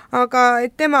 Aga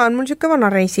tema on mul siuke vana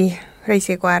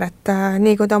reisikoer, et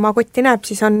nii kui ta oma kotti näeb,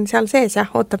 siis on seal sees ja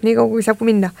ootab nii kui saab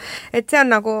minna. Et see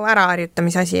on nagu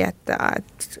äraharjutamise asi,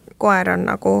 et koer on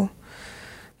nagu,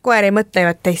 koer ei mõtle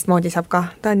ju, et teistmoodi saab ka,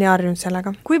 ta on nii harjunud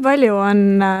sellega. Kui palju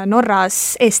on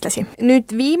Norras eestlasi?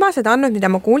 Nüüd viimased andmed,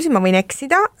 mida ma kuulsin, ma võin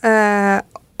eksida,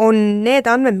 on need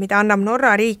andmed, mida annab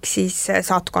Norra riik siis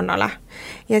saatkonnale.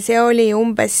 Ja see oli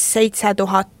umbes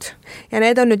 7000. Ja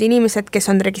need on nüüd inimesed, kes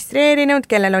on registreerinud,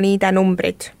 kellel on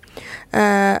ID-numbrid.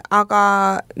 Aga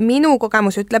minu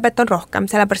kogemus ütleb, et on rohkem,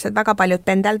 sellepärast, et väga paljud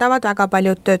pendeldavad, väga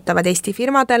paljud töötavad Eesti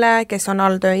firmadele, kes on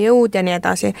alltööjõud ja nii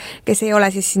edasi, kes ei ole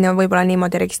siis sinna võib-olla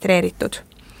niimoodi registreeritud.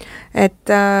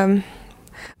 Et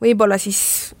võib-olla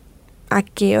siis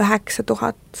äkki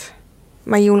 9000.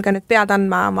 Ma ei julge nüüd pead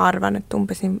andma, ma arvan, et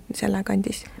umbes selle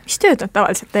kandis. Mis tööd nad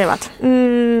tavaliselt teevad?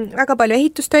 Väga palju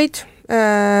ehitustöid.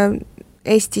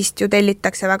 Eestist ju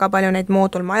tellitakse väga palju neid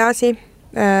moodulmajasi,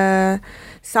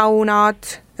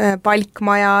 saunad,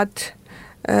 palkmajad,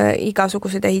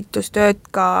 igasugused ehitustööd,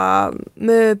 ka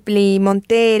mööbli,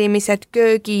 monteerimised,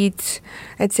 köögid,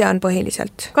 et see on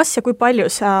põhiliselt. Kas ja kui palju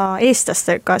sa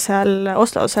eestlastega seal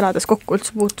Oslos elades kokku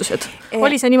üldse puutusid?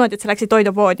 Oli see niimoodi, et sa läksid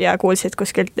toidupoodi ja kuulsid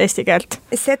kuskilt eesti keelt?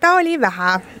 Seda oli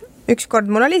vähe. Ükskord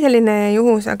mul oli selline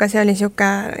juhus, aga see oli siuke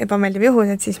ebameeldiv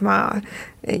juhus, et siis ma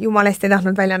jumalest ei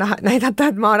tahtnud välja näidata,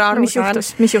 et ma aru saan.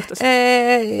 Mis juhtus?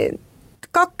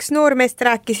 2 noormeest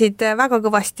rääkisid väga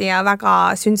kõvasti ja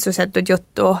väga sündsusetut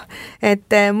juttu,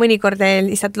 et mõnikord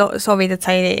lihtsalt soovid, et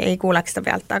sa ei kuuleks seda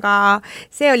pealt, aga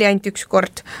see oli ainult 1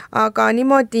 kord. Aga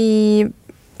niimoodi,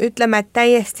 ütleme, et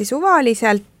täiesti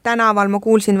suvaliselt tänaval ma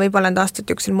kuulsin võib-olla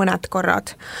aastate jooksul mõned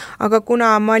korrad. Aga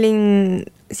kuna ma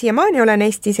siiamaani olen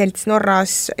Eesti selts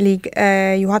Norras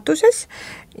juhatuses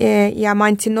ja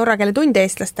ma andsin norra keele tunde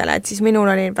eestlastele, et siis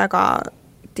minul oli väga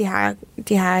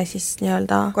tihe siis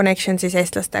nii-öelda connection siis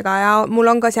eestlastega ja mul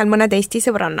on ka seal mõned Eesti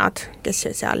sõbrannad, kes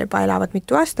seal juba elavad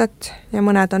mitu aastat ja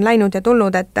mõned on läinud ja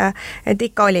tulnud, et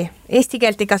ikka oli. Eesti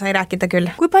keelt ikka sai rääkida küll.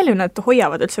 Kui palju nad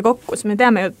hoiavad üldse kokku? Me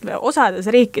teame ju, et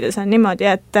osades riikides on niimoodi,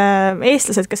 et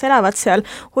eestlased, kes elavad seal,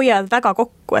 hoiavad väga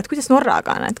kokku, et kuidas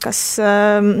Norraga on, et kas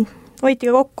hoiti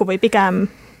ka kokku või pigem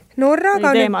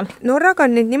Norraga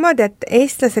on nüüd niimoodi, et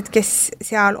eestlased, kes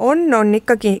seal on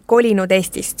ikkagi kolinud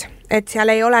Eestist. Et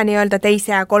seal ei ole nii-öelda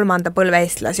 2. ja 3. põlve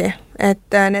eestlasi.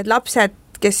 Et need lapsed,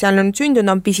 kes seal on sündinud,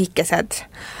 on pisikesed.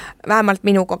 Vähemalt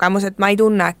minu kogemus, et ma ei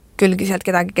tunne külgi sealt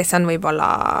kedagi, kes on võib-olla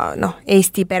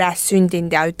Eesti peres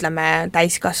sündinud ja ütleme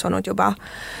täiskasvanud juba.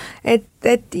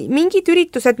 et mingid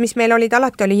üritused, mis meil olid,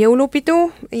 alati oli jõulupidu,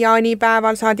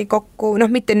 jaanipäeval saadi kokku, noh,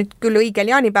 mitte nüüd küll õigel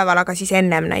jaanipäeval, aga siis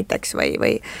ennem näiteks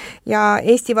või ja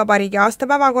Eesti Vabariigi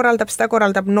aastapäeva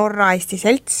korraldab Norra Eesti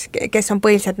Selts, kes on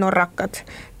põhiliselt norrakad,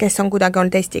 kes on kuidagi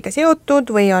olnud Eestiga seotud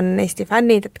või on Eesti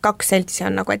fännid, et 2 seltsi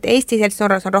on nagu, et Eesti Selts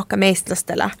Norras on rohkem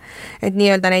eestlastele, et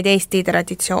nii-öelda neid Eesti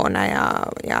traditsioone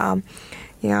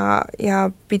ja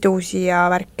pidusi ja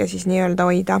värke siis nii-öelda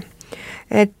hoida.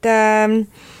 Et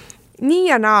nii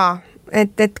ja naa,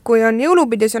 et kui on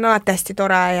jõulupidu, see on alati hästi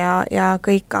tore ja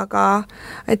kõik, aga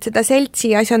et seda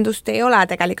seltsi asjandust ei ole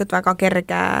tegelikult väga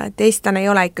kerge, et eestlane ei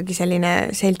ole ikkagi selline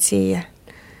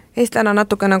eestlane on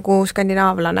natuke nagu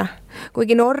skandinaavlane.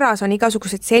 Kuigi Norras on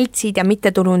igasugused seltsid ja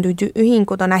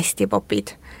mittetulundusühingud on hästi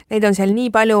popid. Neid on seal nii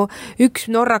palju, üks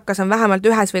norrakas on vähemalt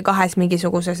 1 või 2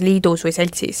 mingisuguses liidus või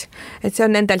seltsis. Et see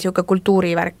on nendel siuke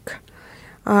kultuurivärk.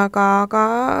 Aga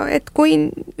et kui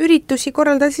üritusi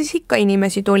korraldada, siis ikka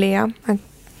inimesi tuli ja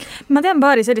ma tean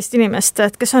paari sellist inimest,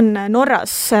 et kes on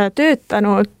Norras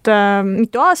töötanud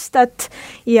mitu aastat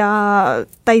ja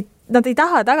nad ei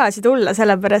taha tagasi tulla,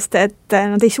 sellepärast et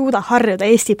nad ei suuda harjuda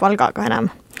Eesti palgaga enam.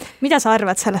 Mida sa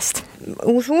arvad sellest?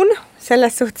 Usun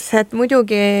selles suhtes, et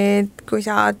muidugi, kui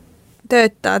sa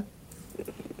töötad,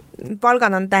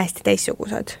 palgad on täiesti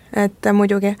teistsugused, et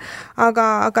muidugi,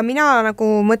 aga mina nagu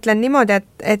mõtlen niimoodi,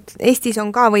 et Eestis on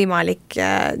ka võimalik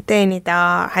teenida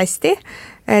hästi,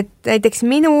 et näiteks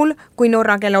minul kui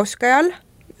norra keele oskajal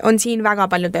on siin väga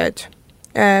palju tööd,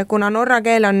 kuna norra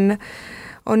keel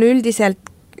on üldiselt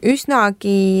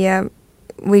üsnagi,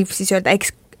 võib siis öelda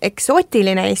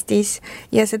eksootiline Eestis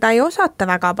ja seda ei osata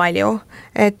väga palju,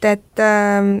 et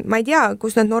ma ei tea,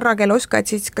 kus nad norra keele oskajad,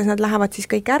 siis kas nad lähevad siis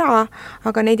kõik ära,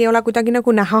 aga neid ei ole kuidagi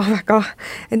nagu näha väga,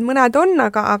 et mõned on,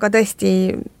 aga tõesti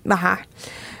vähe.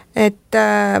 Et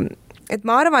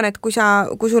ma arvan, et kui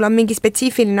sul on mingi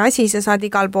spetsiifiline asi, sa saad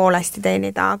igal pool hästi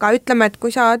teenida, aga ütleme, et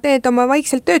kui sa teed oma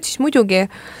vaikselt tööd, siis muidugi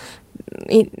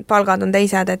palgad on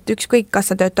teised, et ükskõik, kas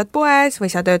sa töötad poes või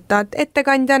sa töötad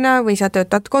ettekandjana või sa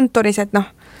töötad kontoris, et noh,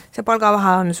 see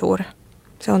palgavahe on suur,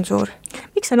 see on suur.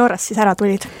 Miks sa Norrast siis ära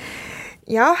tulid?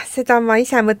 Jah, seda ma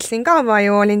ise mõtlesin ka, ma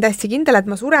ju olin täiesti kindel, et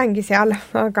ma surengi seal,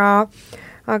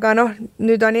 aga noh,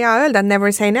 nüüd on hea öelda, et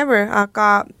never say never,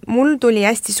 aga mul tuli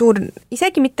hästi suur,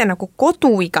 isegi mitte nagu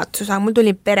koduigatsus, aga mul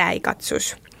tuli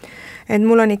pereigatsus. Et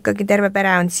mul on ikkagi terve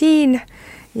pere on siin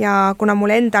ja kuna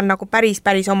mul endal nagu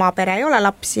päris oma pere ei ole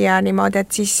lapsi ja niimoodi,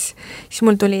 et siis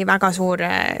mul tuli väga suur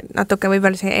natuke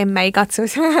võib-olla see emme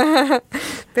igatsus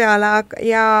peale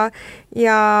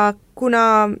ja kuna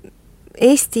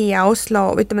Eesti ja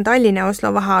Oslo, ütleme Tallinna ja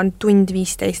Oslo vahe on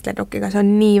 1:15 lennukiga, see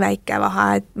on nii väike vahe,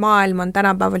 et maailm on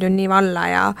tänapäeval ju nii valla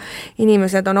ja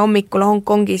inimesed on hommikul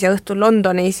Hongkongis ja õhtul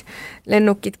Londonis,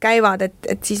 lennukid käivad,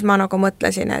 et siis ma nagu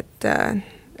mõtlesin,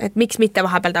 et miks mitte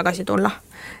vahepeal tagasi tulla.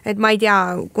 Et ma ei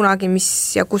tea kunagi,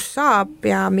 mis ja kus saab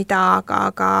ja mida,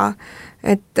 aga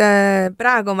et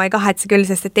praegu ma ei kahetse küll,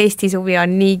 sest et Eesti suvi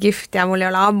on nii kihvt ja mul ei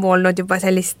ole ammu olnud juba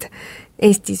sellist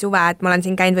Eesti suve, et ma olen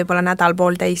siin käinud võib-olla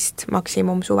nädal-poolteist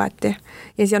maksimum suveti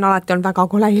ja siis on alati olnud väga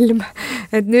kole ilm.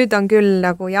 Et nüüd on küll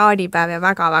nagu jaanipäev ja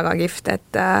väga-väga kihvt,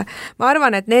 et ma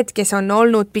arvan, et need, kes on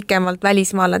olnud pikemalt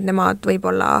välismaal, et nemad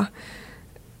võib-olla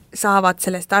saavad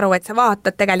sellest aru, et sa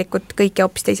vaatad tegelikult kõike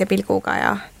hoopis teise pilguga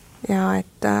ja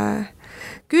et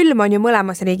külm on ju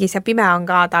mõlemas riigis ja pime on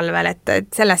ka talvel,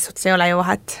 et selles suhtes ei ole ju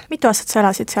vahet. Mitu aastat sa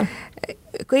elasid seal?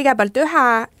 Kõigepealt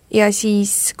 1 ja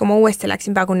siis, kui ma uuesti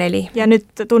läksin peaaegu 4. Ja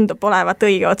nüüd tundub olevat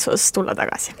õige otsus tulla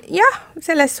tagasi? Jah,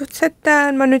 selles suhtes, et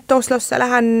ma nüüd Oslosse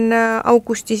lähen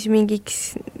augustis mingiks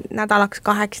nädalaks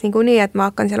 2 niikuinii, et ma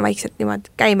hakkan seal vaikselt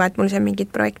niimoodi käima, et mul seal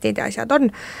mingid projektid ja asjad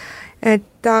on.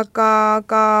 Et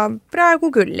aga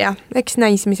praegu küll, jah, eks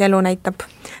näis, mis elu näitab.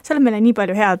 Sa oled meile nii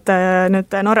palju head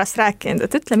nüüd Norrast rääkinud,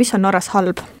 et ütle, mis on Norras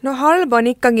halb? No halb on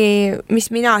ikkagi,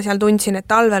 mis mina seal tundsin, et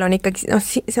talvel on ikkagi,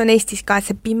 see on Eestis ka, et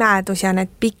see pimedus ja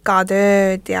need pikad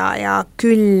ööd ja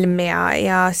külm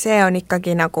ja see on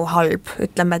ikkagi nagu halb,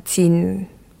 ütleme, et siin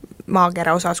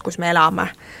maakera osas, kus me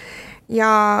elame.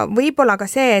 Ja võib-olla ka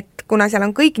see, et kuna seal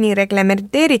on kõik nii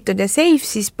reglementeeritud ja safe,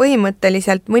 siis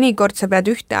põhimõtteliselt mõnikord sa pead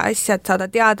ühte asja, et saada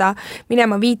teada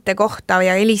minema 5 kohta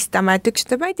ja helistama, et üks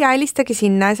ütleb, ma ei tea, helistage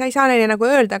sinna ja sa ei saa neile nagu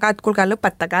öelda ka, et kuulge,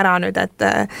 lõpetage ära nüüd, et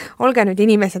olge nüüd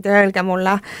inimesed ja öelge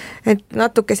mulle, et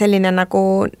natuke selline nagu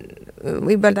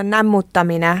võib öelda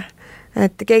nämmutamine,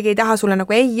 et keegi ei taha sulle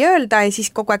nagu ei öelda ja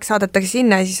siis kogu aeg saadetakse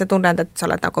sinna ja siis sa tunned, et sa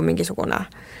oled nagu mingisugune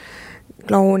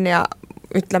kloun ja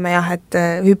ütleme jah, et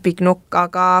hüpiknukk,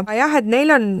 aga jah, et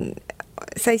neil on,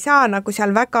 sa ei saa nagu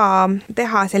seal väga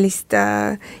teha sellist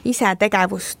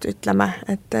isetegevust, ütleme,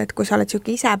 et kui sa oled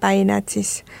siuke isepäine, et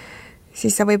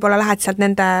siis sa võib-olla lähed sealt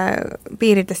nende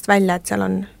piiridest välja, et seal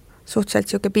on suhteliselt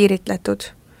niisugune piiritletud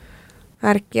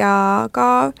värk ja ka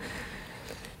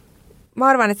ma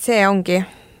arvan, et see ongi.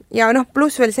 Ja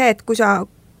pluss veel see, et kui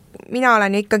mina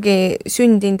olen ikkagi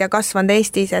sündinud ja kasvanud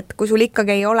Eestis, et kui sul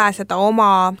ikkagi ei ole seda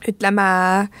oma, ütleme,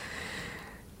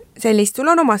 sellist,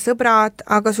 sul on oma sõbrad,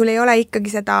 aga sul ei ole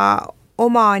ikkagi seda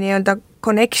oma nii-öelda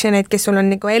connection'id, kes sul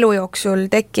on nagu elu jooksul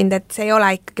tekkinud, et see ei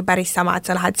ole ikkagi päris sama, et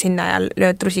sa lähed sinna ja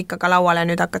lööd rusikaga lauale ja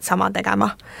nüüd hakkad sama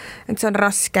tegema. Et see on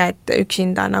raske, et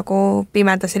üksinda nagu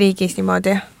pimedas riigis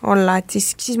niimoodi olla, et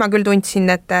siis ma küll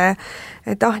tundsin, et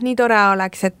nii tore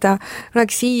oleks, et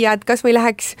oleks siia, et kas või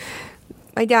läheks,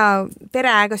 ma ei tea,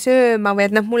 perega sööma või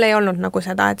et mul ei olnud nagu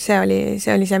seda, et see oli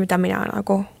see, mida mina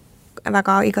nagu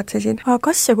väga igatsesin. Aga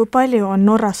kas ja kui palju on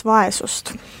Norras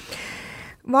vaesust?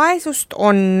 Vaesust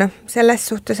on selles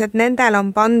suhtes, et nendel on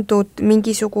pandud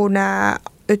mingisugune,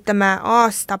 ütleme,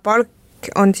 aastapalk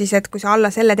on siis, et kui sa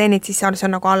alla selle teenid, siis see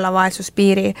on nagu alla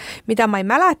vaesuspiiri, mida ma ei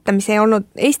mäleta, mis ei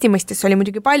olnud, Eesti mõistes oli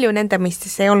muidugi palju, nende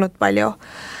mõistes ei olnud palju.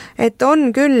 Et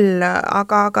on küll,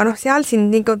 aga seal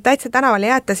siin nagu täitsa tänavale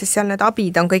jääta, sest seal need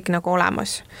abid on kõik nagu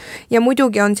olemas. Ja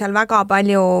muidugi on seal väga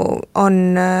palju,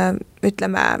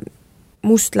 ütleme,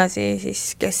 mustlasi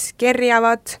siis, kes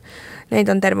kerjavad, neid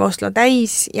on terve Oslo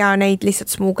täis ja neid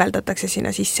lihtsalt smuugeldatakse sinna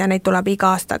sisse ja neid tuleb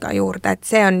iga aastaga juurde, et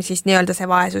see on siis nii-öelda see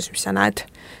vaesus, mis sa näed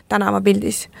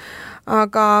tänavapildis.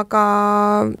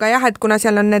 Aga jah, et kuna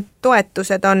seal on need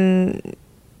toetused on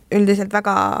üldiselt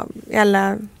väga jälle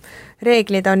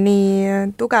reeglid on nii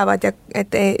tugevad ja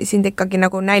et sind ikkagi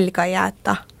nagu nälga ei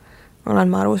jäeta, olen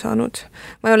ma aru saanud.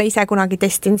 Ma ei ole ise kunagi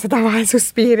testinud seda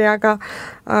vaesuspiiri, aga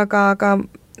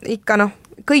ikka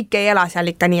kõik ei ela seal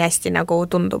ikka nii hästi, nagu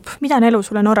tundub. Mida on elu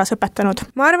sulle Norras õpetanud?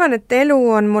 Ma arvan, et elu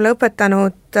on mulle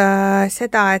õpetanud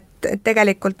seda, et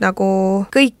tegelikult nagu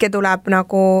kõike tuleb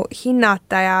nagu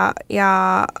hinnata ja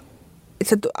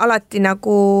sa alati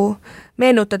nagu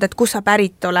meenutad, et kus sa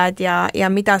pärit oled ja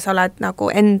mida sa oled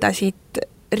nagu enda siit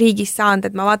riigist saanud,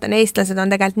 et ma vaatan, eestlased on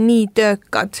tegelikult nii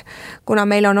töökad, kuna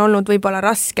meil on olnud võib-olla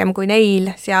raskem kui neil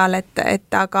seal,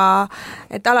 et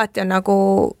alati on nagu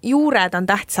juured on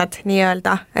tähtsad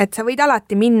nii-öelda, et sa võid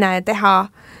alati minna ja teha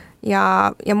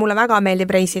ja mulle väga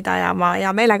meeldib reisida ja ma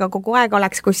hea meelega kogu aeg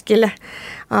oleks kuskil,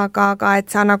 aga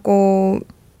et sa nagu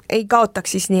ei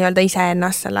kaotaks siis nii-öelda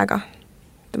iseennast sellega.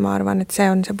 Ma arvan, et see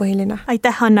on see põhiline.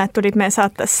 Aitäh, Hanna, et tulid meie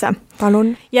saatesse.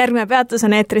 Palun. Järgmine peatus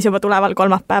on eetris juba tuleval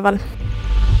kolmapäeval.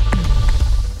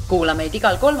 Kuula meid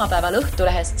igal kolmapäeval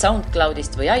Õhtulehest,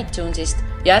 SoundCloudist või iTunesist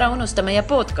ja ära unusta meie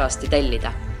podcasti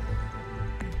tellida.